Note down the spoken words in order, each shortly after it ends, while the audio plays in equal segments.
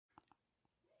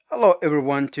Hello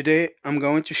everyone, today I'm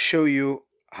going to show you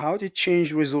how to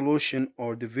change resolution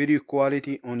or the video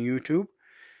quality on YouTube.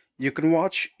 You can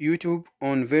watch YouTube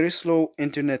on very slow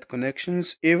internet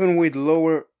connections, even with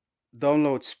lower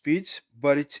download speeds,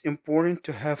 but it's important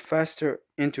to have faster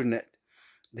internet.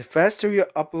 The faster your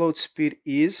upload speed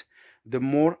is, the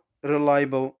more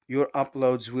reliable your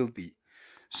uploads will be.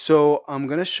 So I'm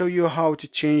gonna show you how to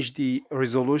change the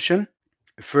resolution.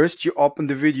 First, you open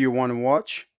the video you want to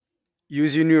watch.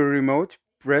 Using your remote,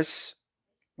 press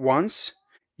once.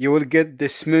 You will get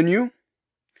this menu.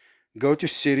 Go to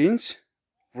settings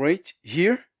right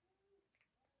here.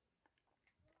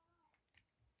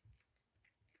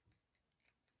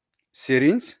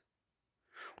 Settings.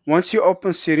 Once you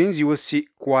open settings, you will see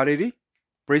quality.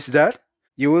 Press that.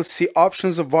 You will see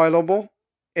options available.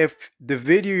 If the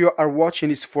video you are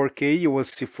watching is 4K, you will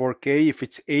see 4K. If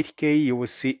it's 8K, you will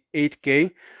see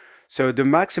 8K. So the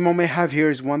maximum I have here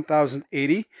is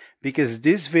 1080 because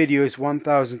this video is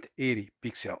 1080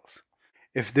 pixels.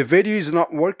 If the video is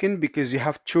not working because you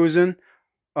have chosen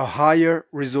a higher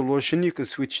resolution, you can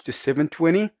switch to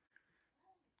 720.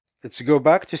 Let's go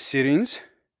back to settings.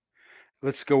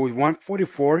 Let's go with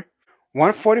 144.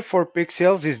 144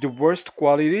 pixels is the worst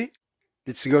quality.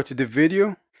 Let's go to the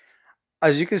video.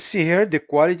 As you can see here, the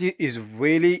quality is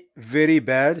really very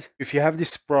bad. If you have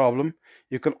this problem,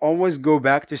 you can always go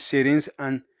back to settings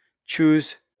and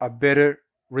choose a better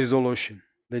resolution.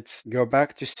 Let's go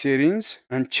back to settings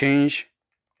and change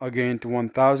again to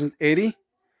 1080.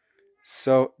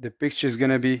 So the picture is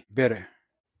gonna be better.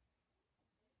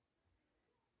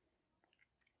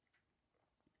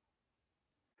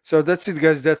 So that's it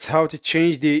guys, that's how to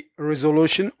change the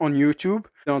resolution on YouTube.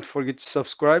 Don't forget to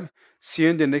subscribe. See you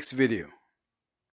in the next video.